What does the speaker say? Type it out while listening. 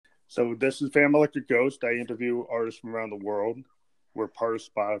So this is Fam Electric Ghost. I interview artists from around the world. We're part of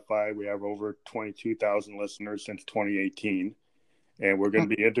Spotify. We have over 22,000 listeners since 2018. And we're going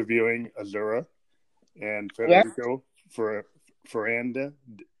to be interviewing Azura and Yes. Federico Ferrandina.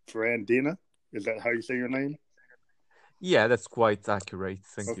 Is that how you say your name? Yeah, that's quite accurate.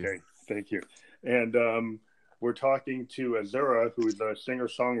 Thank you. Okay, thank you. And we're talking to Azura, who's a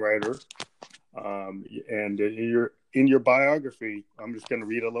singer-songwriter. And in your biography, I'm just going to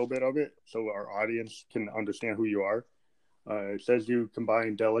read a little bit of it so our audience can understand who you are. It says you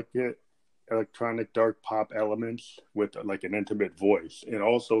combine delicate electronic dark pop elements with like an intimate voice, and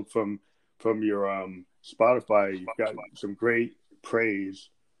also from your Spotify, you've got some great praise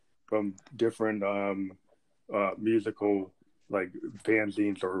from different musical like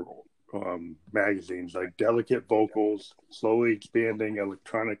fanzines or magazines, like delicate vocals, slowly expanding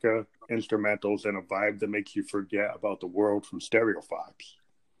electronica instrumentals, and a vibe that makes you forget about the world from Stereofox.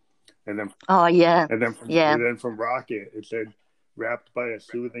 And then from Rocket, it said, wrapped by a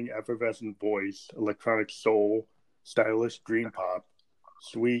soothing, effervescent voice, electronic soul, stylish dream pop,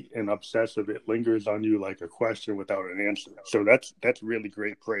 sweet and obsessive, it lingers on you like a question without an answer. So that's really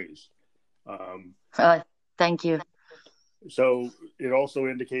great praise. Thank you. So it also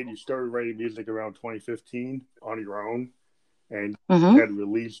indicated you started writing music around 2015 on your own, and had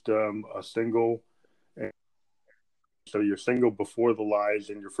released a single. So your single Before the Lies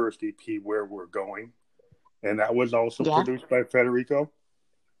and your first EP, Where We're Going. And that was also produced by Federico.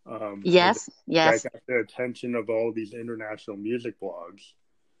 Yes. That got the attention of all these international music blogs.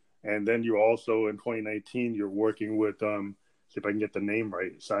 And then you also, in 2019, you're working with, see if I can get the name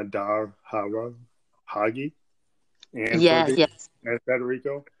right, Sadar Hagi. And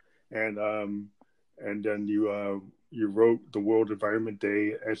Federico. And then you wrote the World Environment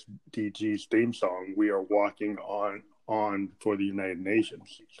Day SDGs theme song, We Are Walking on for the United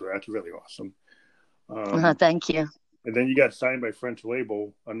Nations. So that's really awesome. Thank you. And then you got signed by French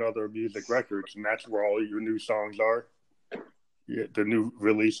label Another Music Records, and that's where all your new songs are. Yeah, the new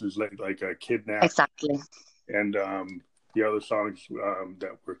releases like Kidnapped. Exactly. And the other songs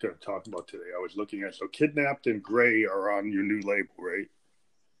that we're going to talk about today, I was looking at. So Kidnapped and Gray are on your new label, right?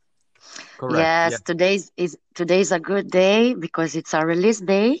 Correct. Yes, yeah. today's a good day because it's a release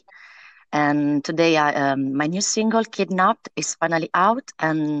day. And today, my new single, Kidnapped, is finally out.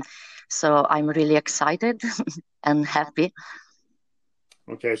 And so I'm really excited and happy.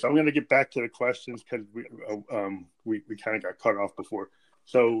 Okay, so I'm going to get back to the questions because we kind of got cut off before.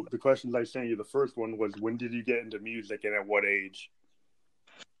 So the questions I sent you, the first one was, when did you get into music and at what age?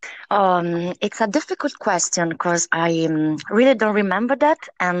 It's a difficult question because I really don't remember that.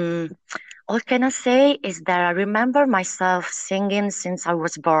 And all I can say is that I remember myself singing since I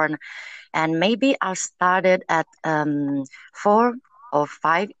was born. And maybe I started at 4 or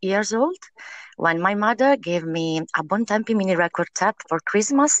 5 years old when my mother gave me a Bontempi mini record tape for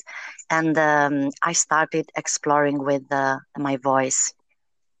Christmas, and I started exploring with my voice.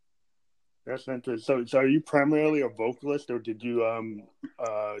 That's interesting. So are you primarily a vocalist, or did you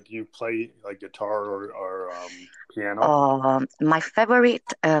do you play like guitar or piano? My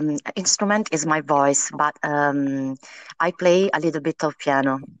favorite instrument is my voice, but I play a little bit of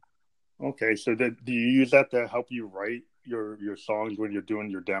piano. Okay, so do you use that to help you write your songs when you're doing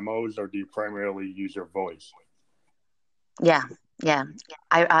your demos, or do you primarily use your voice? Yeah.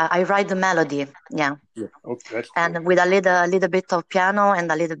 I write the melody. Yeah. Okay, that's and cool. with a little bit of piano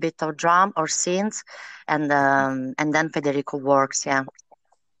and a little bit of drum or synths, and then Federico works. Yeah.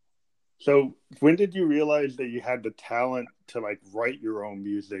 So when did you realize that you had the talent to like write your own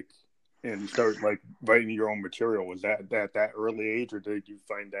music and start like writing your own material? Was that at that early age, or did you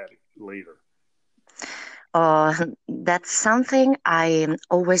find that later? That's something I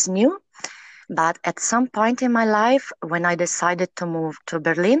always knew, but at some point in my life, when I decided to move to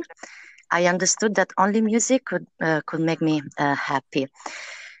Berlin, I understood that only music could make me happy.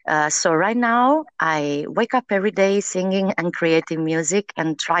 So right now, I wake up every day singing and creating music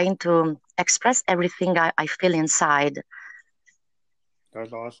and trying to express everything I feel inside.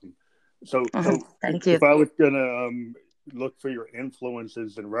 That's awesome. So Thank you. if I was gonna look for your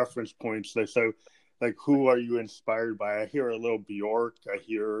influences and reference points, so like who are you inspired by? I hear a little Bjork. I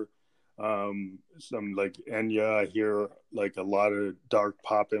hear some like Enya. I hear like a lot of dark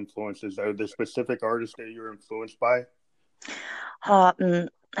pop influences. Are there specific artists that you're influenced by? There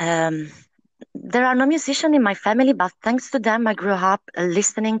are no musicians in my family, but thanks to them, I grew up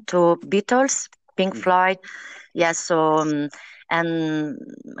listening to Beatles, Pink Floyd. Yes, so and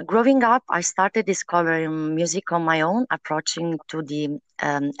growing up, I started discovering music on my own, approaching to the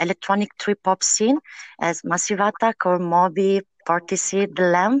electronic trip hop scene as Massive Attack or Moby, Portishead, The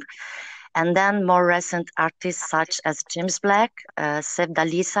Lamb, and then more recent artists such as James Black, Seb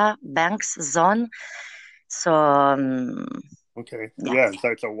Dalisa, Banks, Zone. So Okay. yeah. Yeah. So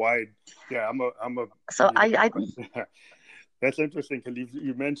it's a wide. Yeah. I'm a. So I That's interesting because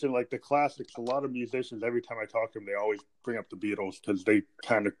you mentioned like the classics. A lot of musicians, every time I talk to them, they always bring up the Beatles because they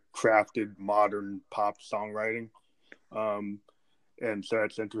kind of crafted modern pop songwriting. And so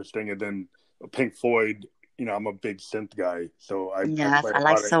that's interesting. And then Pink Floyd, I'm a big synth guy, so I yes, play I a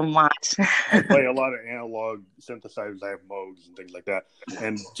like lot of so much. I play a lot of analog synthesizers. I have Moogs and things like that,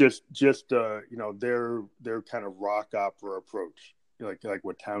 and just their kind of rock opera approach, like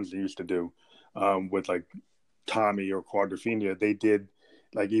what Townsend used to do, with like Tommy or Quadrophenia, they did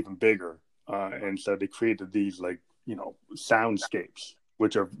like even bigger, and so they created these like soundscapes,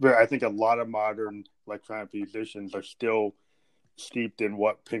 which are I think a lot of modern electronic musicians are still steeped in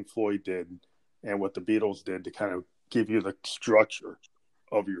what Pink Floyd did and what the Beatles did to kind of give you the structure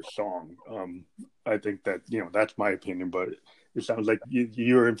of your song. I think that that's my opinion, but it sounds like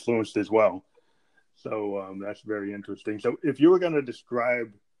you're influenced as well. So that's very interesting. So if you were going to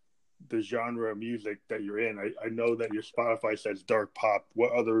describe the genre of music that you're in, I know that your Spotify says dark pop.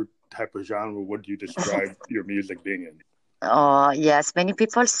 What other type of genre would you describe your music being in? Oh, yes, many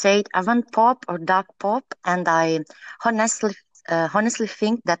people say avant pop or dark pop, and I honestly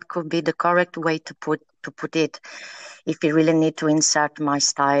think that could be the correct way to put it if you really need to insert my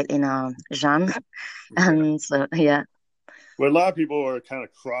style in a genre. Yeah. And so, yeah. Well, a lot of people are kind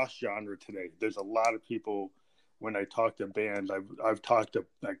of cross genre today. There's a lot of people when I talk to bands, I've talked to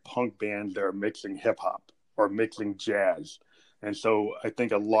like punk bands that are mixing hip hop or mixing jazz, and so I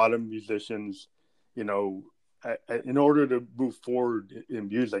think a lot of musicians, in order to move forward in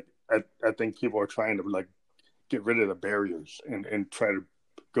music, I think people are trying to like get rid of the barriers and try to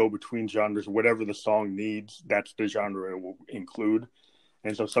go between genres. Whatever the song needs, that's the genre it will include.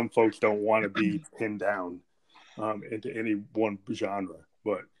 And so some folks don't want to be pinned down into any one genre,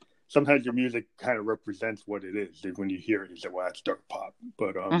 but sometimes your music kind of represents what it is. When you hear it, you say, "Well, that's dark pop."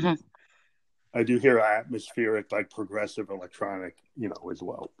 But I do hear atmospheric, like progressive electronic, as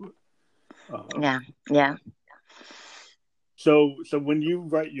well. Yeah. So when you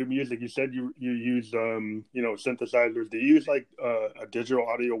write your music, you said you use synthesizers. Do you use like a digital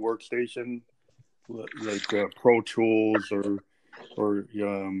audio workstation like Pro Tools or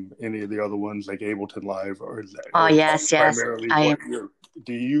any of the other ones like Ableton Live, or is that yes. primarily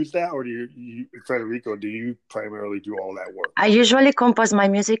do you use that, or do you Federico, do you primarily do all that work? I usually compose my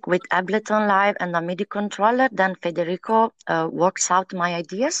music with Ableton Live and a MIDI controller. Then Federico works out my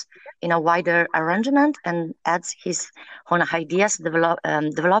ideas in a wider arrangement and adds his own ideas,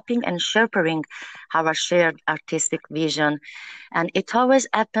 developing and sharpening our shared artistic vision. And it always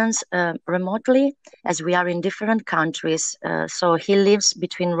happens remotely as we are in different countries. So he lives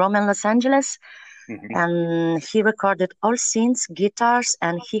between Rome and Los Angeles. Mm-hmm. And he recorded all synths, guitars,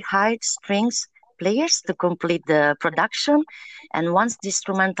 and he hired strings players to complete the production. And once the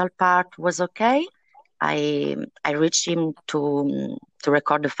instrumental part was okay, I reached him to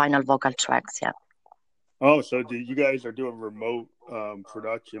record the final vocal tracks. Yeah. Oh, so you guys are doing remote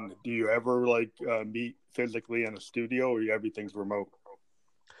production. Do you ever like meet physically in a studio, or everything's remote?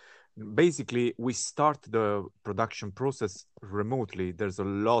 Basically, we start the production process remotely. There's a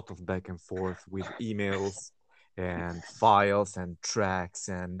lot of back and forth with emails and files and tracks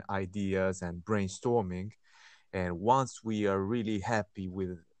and ideas and brainstorming. And once we are really happy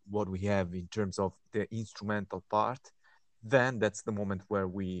with what we have in terms of the instrumental part, then that's the moment where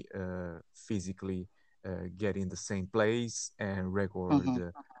we physically get in the same place and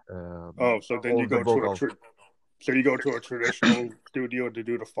record so then you go to a traditional studio to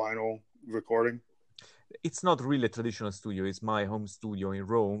do the final recording? It's not really a traditional studio. It's my home studio in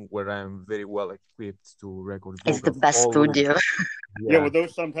Rome, where I'm very well equipped to record vocals. It's the best studio. Yeah, well,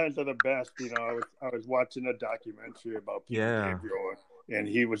 those sometimes are the best. I was watching a documentary about Peter Gabriel, and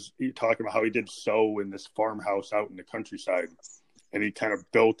he talking about how he did so in this farmhouse out in the countryside, and he kind of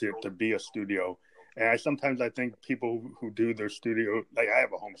built it to be a studio. And I think people who do their studio, like I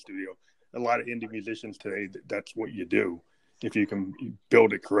have a home studio, a lot of indie musicians today, that's what you do if you can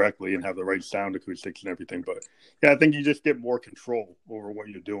build it correctly and have the right sound acoustics and everything. But yeah, I think you just get more control over what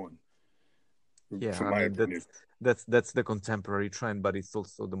you're doing. Yeah, I mean, that's the contemporary trend, but it's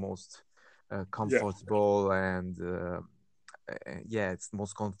also the most comfortable and it's the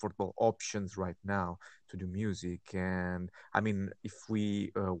most comfortable options right now to do music. And I mean, if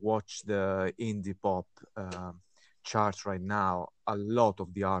we watch the indie pop charts right now, a lot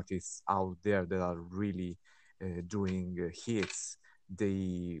of the artists out there that are really doing hits,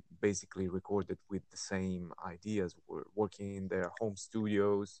 they basically recorded with the same ideas, were working in their home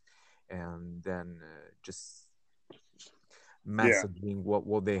studios, and then just Yeah. messaging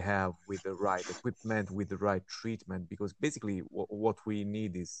what they have with the right equipment, with the right treatment, because basically what we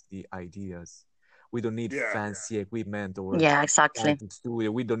need is the ideas. We don't need Yeah. fancy equipment or Yeah, exactly. fancy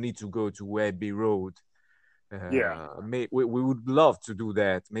studio. We don't need to go to Abbey Road. Yeah. We would love to do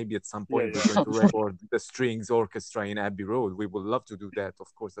that. Maybe at some Yeah. point we're Yeah. going to record the strings orchestra in Abbey Road. We would love to do that,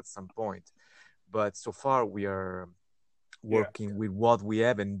 of course, at some point. But so far we are Yeah. working with what we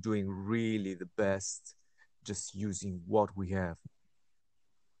have and doing really the best, just using what we have.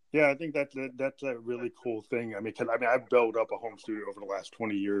 Yeah, I think that's a really cool thing. I mean, I've built up a home studio over the last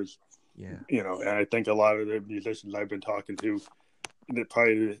 20 years. Yeah. And I think a lot of the musicians I've been talking to, that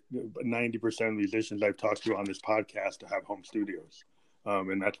probably 90% of musicians I've talked to on this podcast have home studios.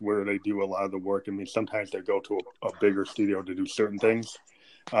 And that's where they do a lot of the work. I mean, sometimes they go to a bigger studio to do certain things.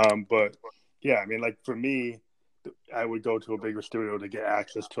 But yeah, I mean, like for me, I would go to a bigger studio to get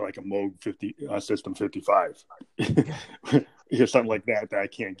access to like a Moog System 55. Something like that I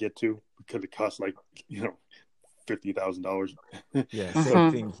can't get to because it costs like, $50,000. Yeah, So,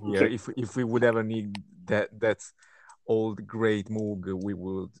 same thing here. If we would ever need that old great Moog, we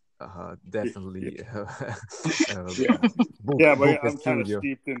would definitely book but a I'm kind of studio.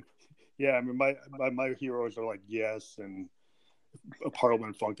 steeped in. Yeah, I mean, my heroes are like Yes and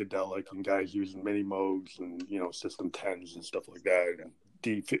Parliament Funkadelic and guys using mini Moogs and System 10s and stuff like that, and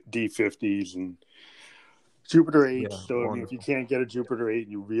D50s and Jupiter 8. Yeah, So I mean, if you can't get a Jupiter 8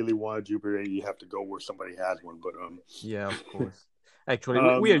 and you really want a Jupiter 8, you have to go where somebody has one. But yeah, of course.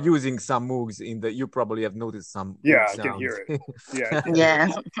 Actually, we are using some Moogs in the. You probably have noticed some. Yeah, Moog I can hear it. Yeah, I can Yeah.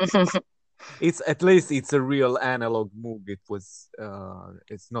 hear it. It's at least it's a real analog Moog. It was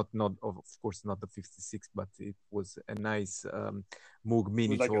it's not of course not the 56, but it was a nice Moog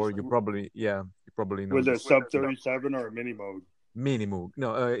Minitor. Like you probably know. Was it a Sub 37 or a Mini Moog? Mini Moog.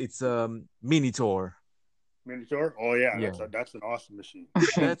 No, it's Minitor. Minitor? Oh yeah, Yeah. That's an awesome machine.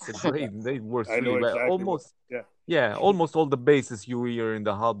 That's a great. They work I know really well. exactly. Yeah, almost all the basses you hear in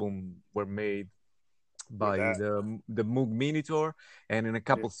the album were made by the Moog Minitor, and in a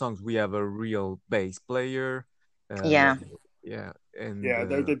couple songs we have a real bass player. Yeah. And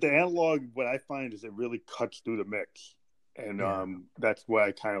the analog. What I find is it really cuts through the mix, and that's what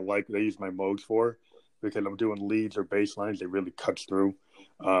I kind of like. They use my Moogs for, because I'm doing leads or bass lines. It really cuts through.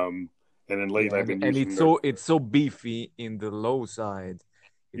 And then lately I've been using it's so beefy in the low side.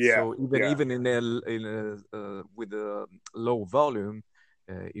 So even in with a low volume,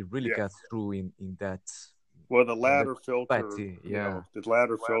 it really cuts through in that. Well, the ladder filter, the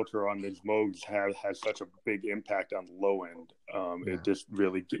ladder filter on these Moogs has such a big impact on the low end. It just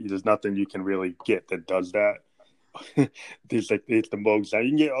really, there's nothing you can really get that does that. It's the Moogs. Now you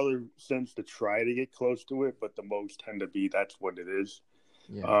can get other synths to try to get close to it, but the Moogs tend to be, that's what it is.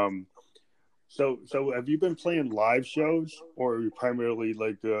 Yeah. So have you been playing live shows, or are you primarily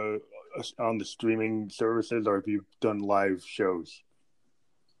like on the streaming services, or have you done live shows?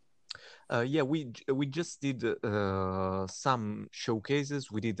 We just did some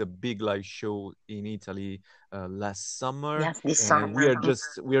showcases. We did a big live show in Italy last summer. Yes, this summer.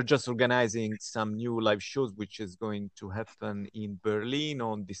 We are just organizing some new live shows, which is going to happen in Berlin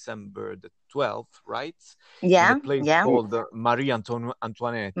on December the 12th, right? Yeah, in a place called Marie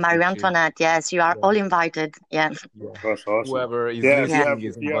Antoinette. Marie Antoinette. Yes, you are all invited. Yeah. That's awesome. Whoever is listening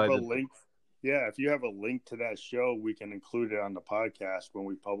is invited. If you have a link to that show, we can include it on the podcast when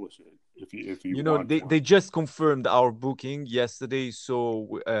we publish it. If you want they just confirmed our booking yesterday,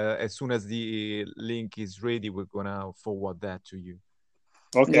 so as soon as the link is ready, we're gonna forward that to you.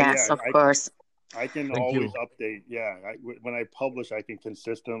 Okay. Yes, of course. I can always update. Yeah, when I publish, I can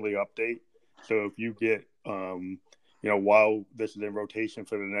consistently update. So if you get, while this is in rotation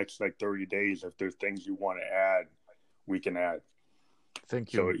for the next 30 days, if there's things you want to add, we can add.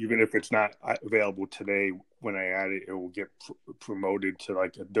 Thank you. So even if it's not available today, when I add it, it will get promoted to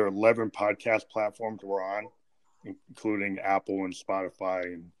there are 11 podcast platforms we're on, including Apple and Spotify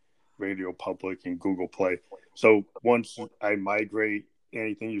and Radio Public and Google Play. So once I migrate,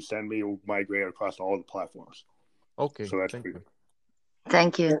 anything you send me will migrate across all the platforms. Okay. So that's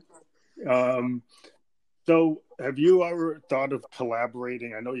Thank you. So have you ever thought of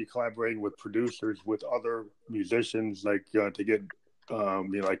collaborating? I know you're collaborating with producers, with other musicians, to get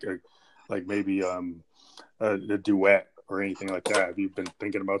maybe a duet or anything like that. Have you been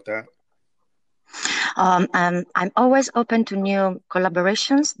thinking about that? I'm always open to new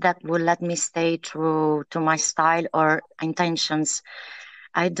collaborations that will let me stay true to my style or intentions.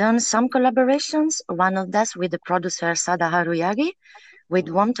 I done some collaborations. One of those with the producer Sada Haruyagi. With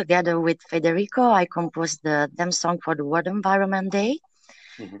one, together with Federico, I composed the theme song for the World Environment Day.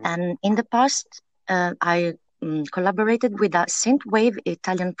 Mhm. And in the past, I collaborated with a synthwave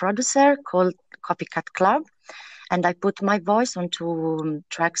Italian producer called Copycat Club, and I put my voice onto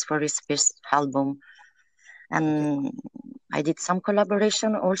tracks for his first album. And I did some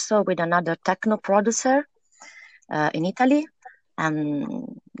collaboration also with another techno producer in Italy.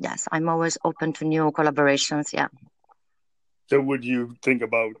 And yes, I'm always open to new collaborations. Yeah. So would you think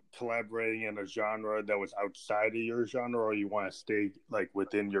about collaborating in a genre that was outside of your genre, or you want to stay like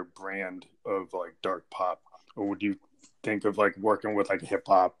within your brand of like dark pop? Or would you think of like working with like hip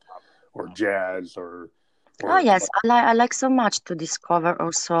hop or jazz Oh or yes, I like so much to discover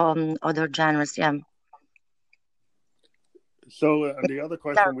also other genres. Yeah. so the other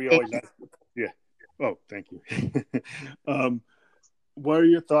question we always ask, yeah. Oh, thank you. What are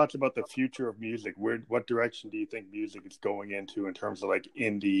your thoughts about the future of music? What direction do you think music is going into in terms of like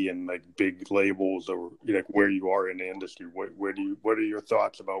indie and like big labels, or like where you are in the industry? What are your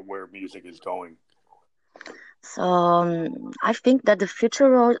thoughts about where music is going? So I think that the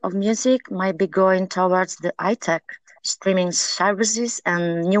future of music might be going towards the high tech streaming services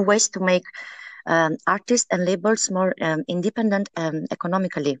and new ways to make artists and labels more independent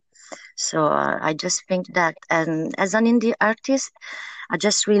economically. So I just think that as an indie artist, I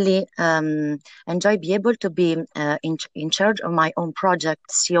just really enjoy be able to be in charge of my own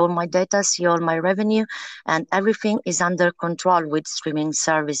project, see all my data, see all my revenue, and everything is under control with streaming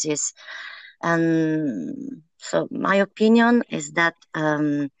services. And so my opinion is that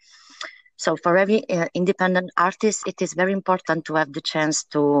so for every independent artist, it is very important to have the chance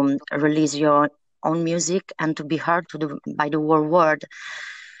to release your own music and to be heard by the whole world.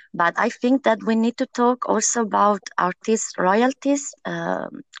 But I think that we need to talk also about artist royalties,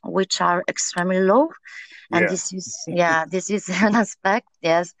 which are extremely low. And Yeah, this is an aspect,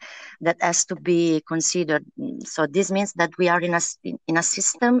 yes, that has to be considered. So this means that we are in a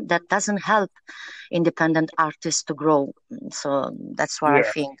system that doesn't help independent artists to grow. So that's what I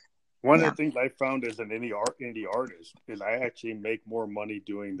yeah. think. One of Yeah. the things I found as an indie artist is I actually make more money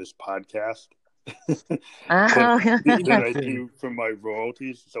doing this podcast than, than I do from my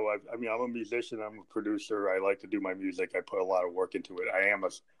royalties. So I mean, I'm a musician, I'm a producer, I like to do my music, I put a lot of work into it. I am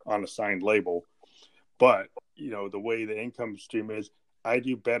on a signed label, but the way the income stream is, I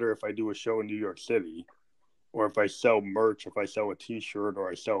do better if I do a show in New York City, or if I sell merch, if I sell a T-shirt, or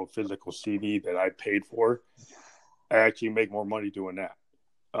I sell a physical CD that I paid for. I actually make more money doing that.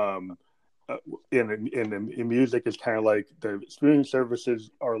 Um, in music, it's kind of like the streaming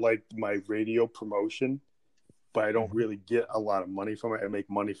services are like my radio promotion, but I don't really get a lot of money from it. I make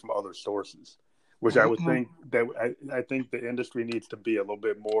money from other sources, which I would think that I think the industry needs to be a little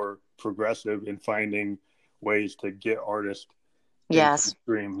bit more progressive in finding ways to get artists income Yes.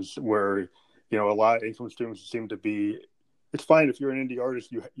 streams where a lot of income streams seem to be. It's fine if you're an indie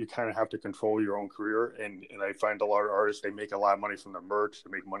artist, you kind of have to control your own career, and I find a lot of artists, they make a lot of money from their merch, they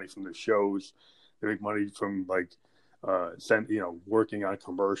make money from their shows, they make money from like working on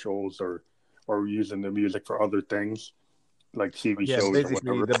commercials or using the music for other things like TV Yeah, shows or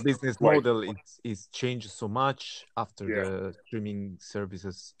basically whatever. the business Like, model is changed so much after yeah, the streaming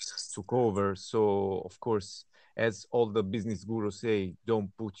services took over. So of course, as all the business gurus say, don't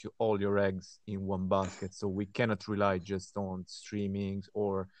put all your eggs in one basket. So we cannot rely just on streamings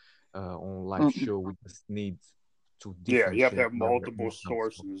or on live show. We just need to you have to differentiate have our multiple income.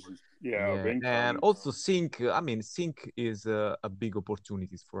 sources, of Yeah, and income. also sync. I mean, sync is a big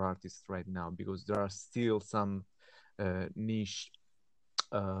opportunities for artists right now because there are still some niche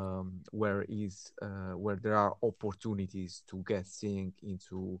where there are opportunities to get sync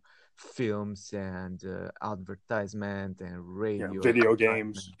into films and advertisement and radio Video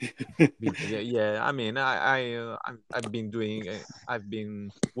advertisement. games. Yeah. I mean, I've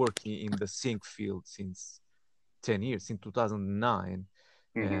been working in the sync field since 10 years, since 2009.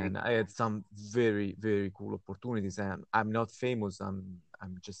 And I had some very, very cool opportunities. And I'm not famous. I'm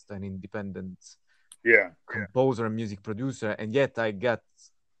just an independent composer and music producer, and yet I got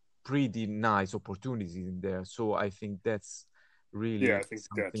pretty nice opportunities in there. So I think that's really I think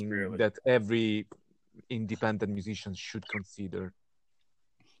that's something really. that every independent musician should consider.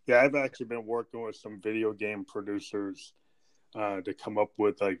 Yeah, I've actually been working with some video game producers to come up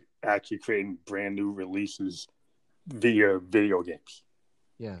with like actually creating brand new releases via video games.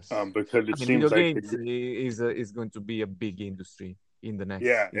 Yes, Because I it mean, video seems like games is going to be a big industry in the next.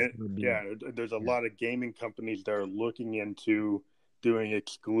 It's going to be, there's a lot of gaming companies that are looking into doing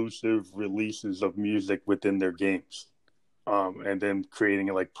exclusive releases of music within their games. and then creating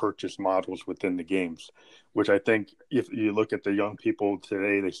like purchase models within the games, which I think if you look at the young people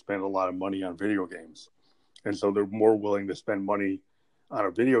today, they spend a lot of money on video games. And so they're more willing to spend money on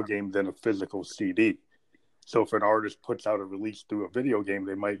a video game than a physical CD. So if an artist puts out a release through a video game,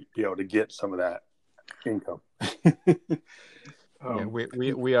 they might be able to get some of that income. Yeah,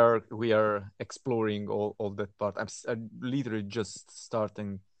 we are exploring all that part. I'm literally just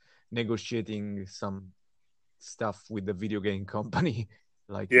starting negotiating some stuff with the video game company,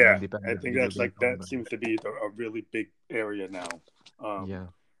 like an Yeah, I independent think video that's game like that company. seems to be a really big area now. Yeah,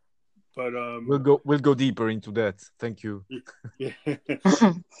 But we'll go deeper into that. Thank you. yeah,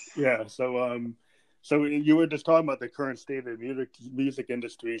 yeah. So you were just talking about the current state of the music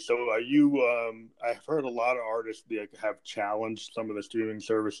industry. So are you? I've heard a lot of artists that have challenged some of the streaming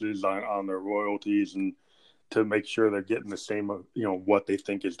services on their royalties and to make sure they're getting the same, what they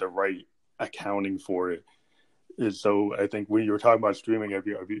think is the right accounting for it. So I think when you were talking about streaming,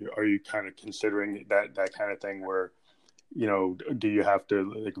 are you kind of considering that kind of thing where, do you have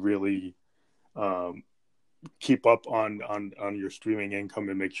to like really keep up on your streaming income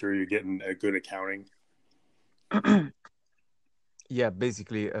and make sure you're getting a good accounting? Yeah,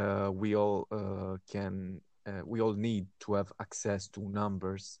 basically, we all we all need to have access to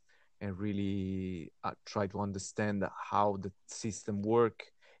numbers and really try to understand how the system work,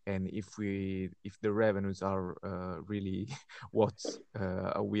 and if the revenues are really what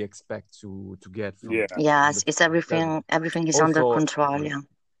we expect to get from Yes, it's the revenue. everything is under Also, control. Yeah.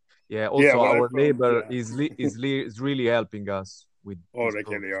 yeah, also What I our found, labor is really helping us with this they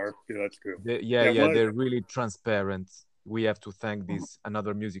process. are. Yeah, that's good. They're really transparent. We have to thank this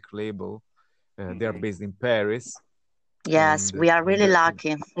another music label. They're based in Paris. Yes, And we are really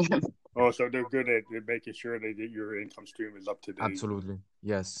lucky. So they're good at making sure that your income stream is up to date. Absolutely,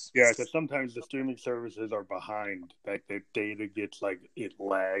 yes. Yeah, because sometimes the streaming services are behind. Like the data gets it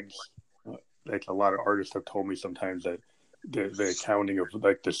lags. Like a lot of artists have told me sometimes that the accounting of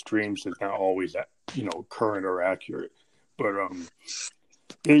like the streams is not always current or accurate. But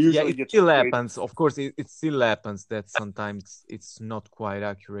it usually it still happens. Of course, it still happens that sometimes it's not quite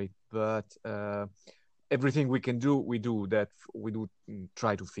accurate. But everything we can do, we do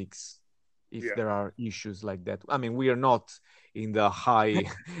try to fix if there are issues like that. I mean, we are not in the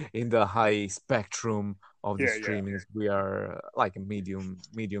high spectrum of the streamings. We are like a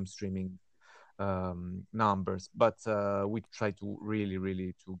medium streaming numbers, but we try to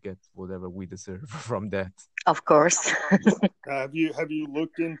really to get whatever we deserve from that. Of course. Have you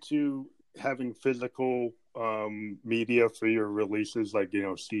looked into having physical media for your releases, like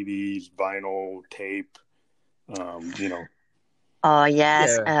CDs, vinyl, tape? Oh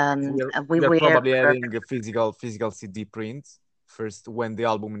yes, we're probably having a physical CD print first when the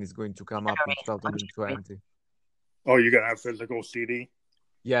album is going to come up in 2020. Oh, you're gonna have physical CD?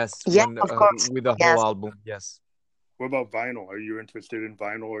 Yes, of course. With the whole album. Yes. What about vinyl? Are you interested in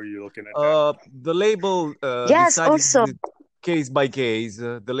vinyl? Or are you looking at that? The label yes, also case by case.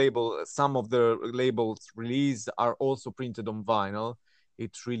 The label, some of the labels released are also printed on vinyl.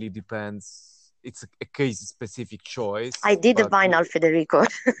 It really depends. It's a case-specific choice. I did a vinyl, Federico.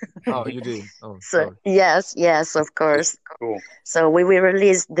 Oh, you did? Oh, so yes, of course. Cool. So we will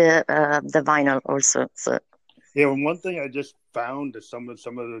release the vinyl also. So yeah, and one thing I just found is some of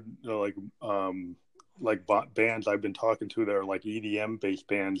the like bands I've been talking to that are like EDM based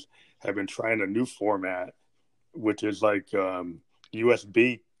bands have been trying a new format, which is like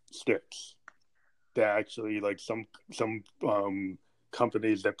USB sticks. That actually like some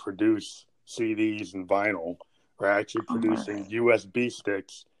companies that produce CDs and vinyl are actually producing USB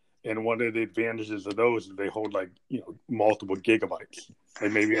sticks, and one of the advantages of those is they hold like multiple gigabytes.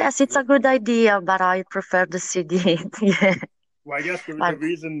 Like maybe yes, it's a good idea, but I prefer the CD. Yeah. Well, I guess the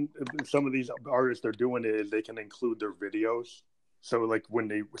reason some of these artists are doing it is they can include their videos. So like when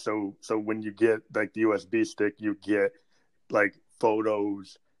you get like the USB stick, you get like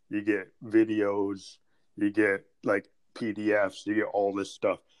photos, you get videos, you get like PDFs, you get all this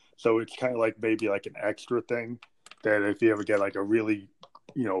stuff. So it's kind of like maybe like an extra thing that if you ever get like a really,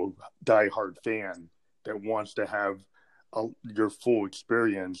 diehard fan that wants to have your full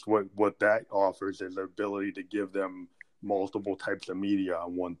experience, what that offers is the ability to give them multiple types of media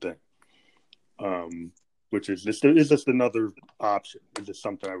on one thing, which is just another option. It's just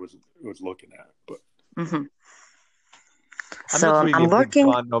something I was looking at, but. Mm-hmm. I'm not really a big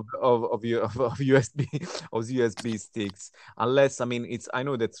fan of USB sticks, unless I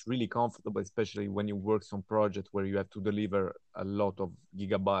know that's really comfortable, especially when you work on project where you have to deliver a lot of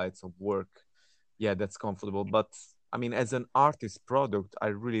gigabytes of work. Yeah, that's comfortable. But as an artist product, I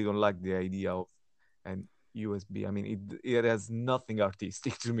really don't like the idea of USB. I mean, it has nothing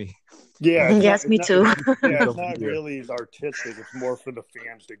artistic to me. Yeah, Yes, me too. it's not really as artistic. It's more for the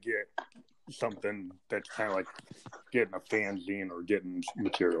fans to get something that's kind of like getting a fanzine or getting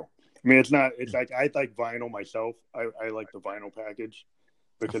material. I mean, it's not. It's like I like vinyl myself. I like the vinyl package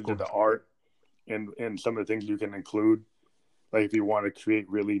because of the art and some of the things you can include. Like if you want to create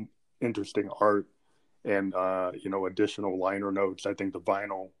really interesting art and additional liner notes, I think the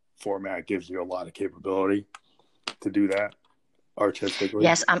vinyl format gives you a lot of capability to do that artistically.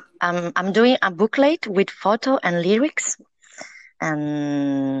 Yes, I'm doing a booklet with photo and lyrics.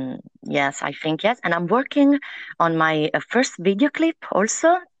 And yes, I think yes. And I'm working on my first video clip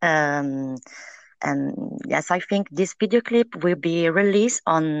also. And yes, I think this video clip will be released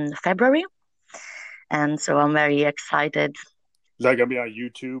on February. And so I'm very excited. Is that gonna be on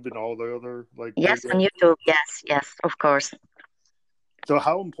YouTube and all the other Yes, videos? on YouTube. Yes, of course. So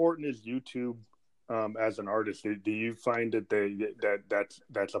how important is YouTube as an artist? Do you find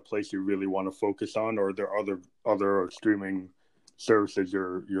that's a place you really want to focus on, or are there other streaming services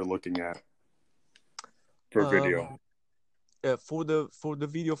you're looking at for video? For the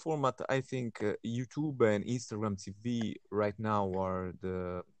video format, I think YouTube and Instagram TV right now are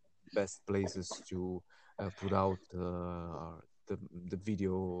the best places to put out the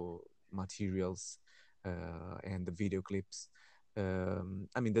video materials and the video clips.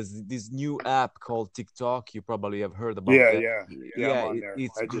 I mean, there's this new app called TikTok. You probably have heard about that. Yeah. I'm on there.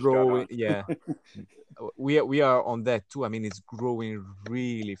 It's growing. Yeah, we are on that too. I mean, it's growing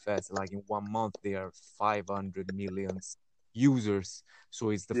really fast. Like in 1 month, there are 500 million users. So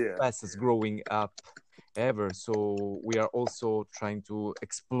it's the fastest growing app ever. So we are also trying to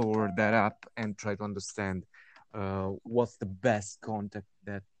explore that app and try to understand what's the best content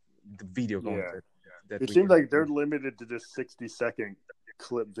that the video content. It seems like they're limited to just 60-second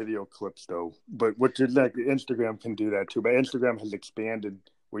video clips though, but which is like Instagram can do that too. But Instagram has expanded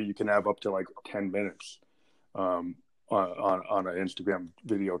where you can have up to like 10 minutes on an Instagram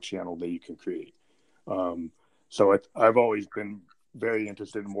video channel that you can create. So I've always been very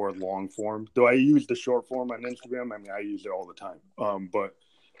interested in more long form. Though I use the short form on Instagram. I mean, I use it all the time. But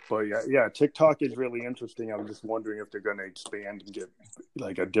yeah, TikTok is really interesting. I'm just wondering if they're going to expand and get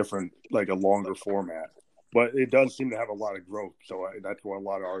like a longer format. But it does seem to have a lot of growth, so that's why a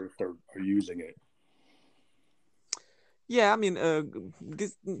lot of artists are using it. Yeah, I mean,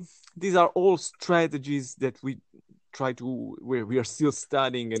 these are all strategies that we are still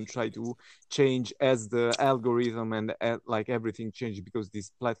studying and try to change as the algorithm and like everything changes, because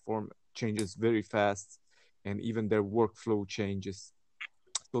this platform changes very fast and even their workflow changes.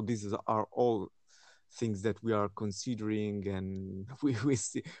 So these are all things that we are considering, and we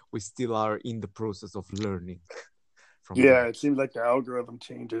still are in the process of learning. Yeah, it seems like the algorithm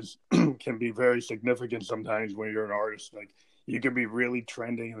changes can be very significant sometimes when you're an artist. Like you can be really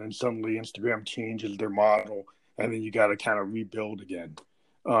trending, and then suddenly Instagram changes their model, and then you got to kind of rebuild again.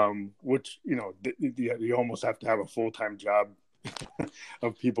 Which you almost have to have a full-time job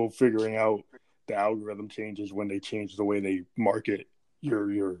of people figuring out the algorithm changes when they change the way they market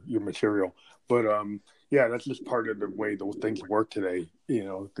your material. But yeah, that's just part of the way those things work today.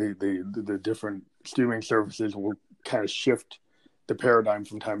 The different streaming services will kind of shift the paradigm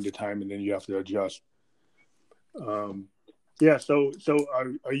from time to time, and then you have to adjust. Yeah. So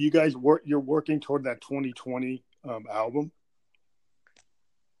are you guys you're working toward that 2020 album?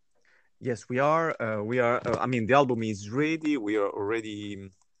 Yes, we are. I mean, the album is ready. We are already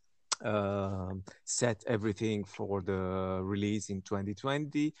set everything for the release in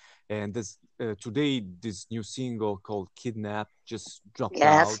 2020, and today this new single called Kidnap just dropped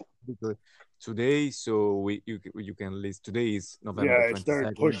out today, so you can listen. Today is November 22nd. I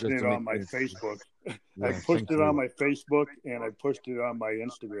started pushing it on my Facebook. I pushed it on my Facebook and I pushed it on my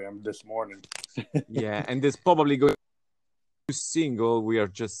Instagram this morning. Yeah, and there's probably going to single. We are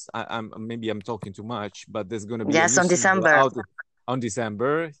just maybe I'm talking too much, but there's going to be on December. Out on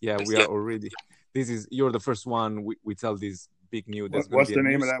December. Yeah, we are already. You're the first one we tell this big news. What's the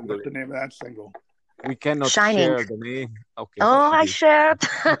name of that? What's the name of that single? We cannot Shining. share the name. Okay. Oh, I shared.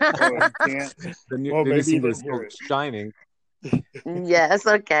 You can't. The new single is called Shining. Yes,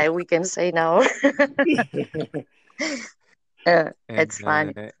 okay, we can say no. It's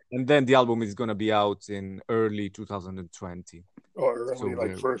fun. And then the album is gonna be out in early 2020. Or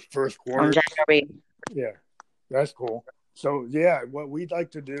early, first quarter. On January. Yeah, that's cool. So yeah, what we'd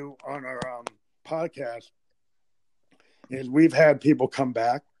like to do on our podcast is we've had people come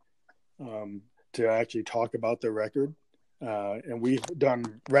back to actually talk about the record, and we've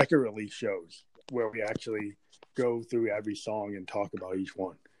done record release shows where we actually go through every song and talk about each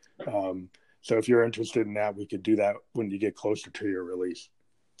one. So if you're interested in that, we could do that when you get closer to your release.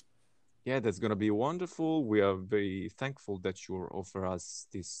 Yeah, that's gonna be wonderful. We are very thankful that you offer us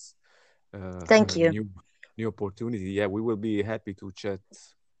this Thank you. new opportunity. Yeah, we will be happy to chat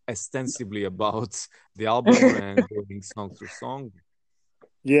extensively about the album and going song through song.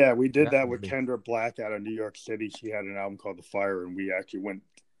 Yeah, we did that with Definitely. Kendra Black out of New York City. She had an album called The Fire, and we actually went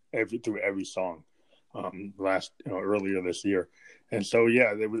through every song earlier this year. And so,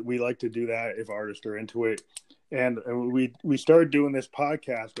 yeah, we like to do that if artists are into it. And we started doing this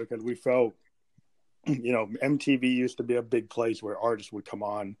podcast because we felt, MTV used to be a big place where artists would come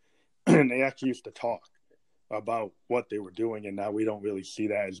on and they actually used to talk about what they were doing. And now we don't really see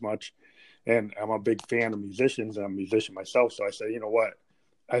that as much. And I'm a big fan of musicians, and I'm a musician myself. So I said, you know what?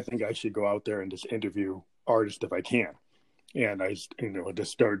 I think I should go out there and just interview artists if I can. And I,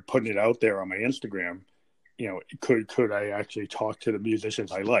 just started putting it out there on my Instagram. Could I actually talk to the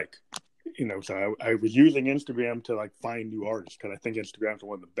musicians I like? So I was using Instagram to like find new artists, because I think Instagram is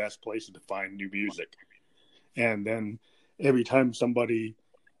one of the best places to find new music. And then every time somebody,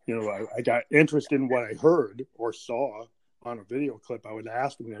 I got interested in what I heard or saw on a video clip, I would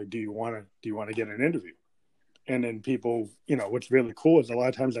ask them, do you want to get an interview? And then people, what's really cool is a lot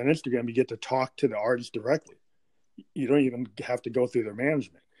of times on Instagram, you get to talk to the artist directly. You don't even have to go through their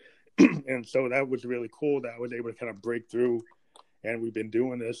management. And so that was really cool that I was able to kind of break through. And we've been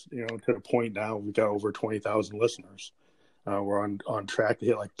doing this, to the point now we've got over 20,000 listeners. We're on track to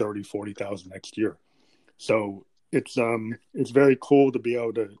hit like 30, 40,000 next year. So it's very cool to be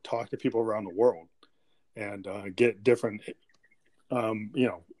able to talk to people around the world and get different,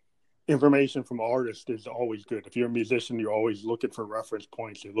 information from artists is always good. If you're a musician, you're always looking for reference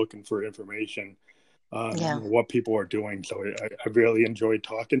points. You're looking for information on what people are doing. So I really enjoyed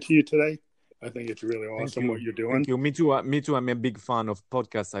talking to you today. I think it's really awesome what you're doing. Thank you. Me too. Me too. I'm a big fan of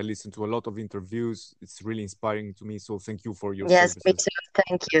podcasts. I listen to a lot of interviews. It's really inspiring to me. So thank you for your services. Me too.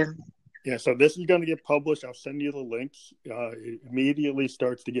 Thank you. Yeah, so this is going to get published. I'll send you the links. It immediately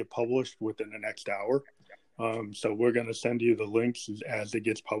starts to get published within the next hour. So we're going to send you the links as it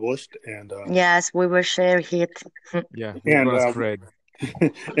gets published. And yes, we will share it. Yeah, we're going to spread.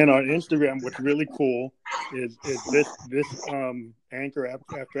 And on Instagram, what's really cool is this Anchor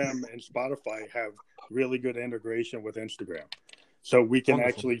FM and Spotify have really good integration with Instagram. So we can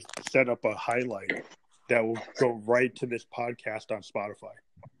actually set up a highlight that will go right to this podcast on Spotify.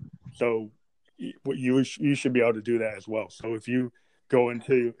 So you should be able to do that as well. So if you go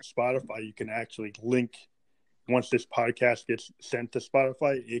into Spotify, you can actually link, once this podcast gets sent to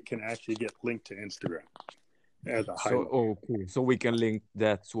Spotify, it can actually get linked to Instagram as a highlight. Cool. So we can link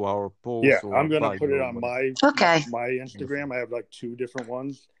that to our post. Yeah, I'm going to put it on my Instagram. I have like two different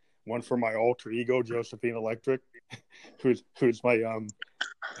ones. One for my alter ego, Josephine Electric, who's my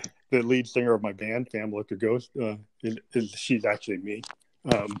the lead singer of my band, Family Electric Ghost. She's actually me.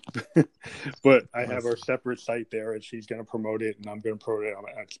 But I have our separate site there, and she's going to promote it, and I'm going to promote it on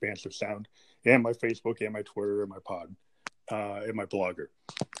Expansive Sound, and my Facebook, and my Twitter, and my pod, and my blogger.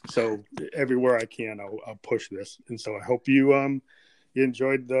 So everywhere I can, I'll push this. And so I hope you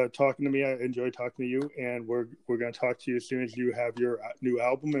enjoyed talking to me. I enjoyed talking to you, and we're going to talk to you as soon as you have your new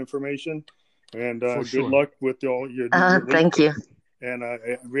album information. And good luck with all your. Thank you. And I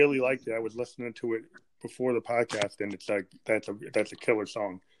really liked it. I was listening to it before the podcast, and it's like that's a killer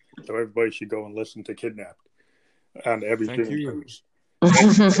song. So everybody should go and listen to Kidnapped on everything.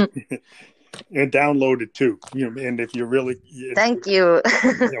 And download it too. And if you really thank you,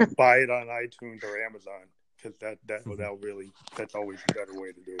 buy it on iTunes or Amazon, because that's always a better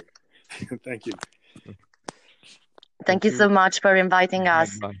way to do it. Thank you. Thank you so much for inviting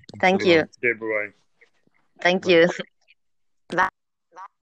us. Bye. Thank you. Okay, bye. Thank you. Bye.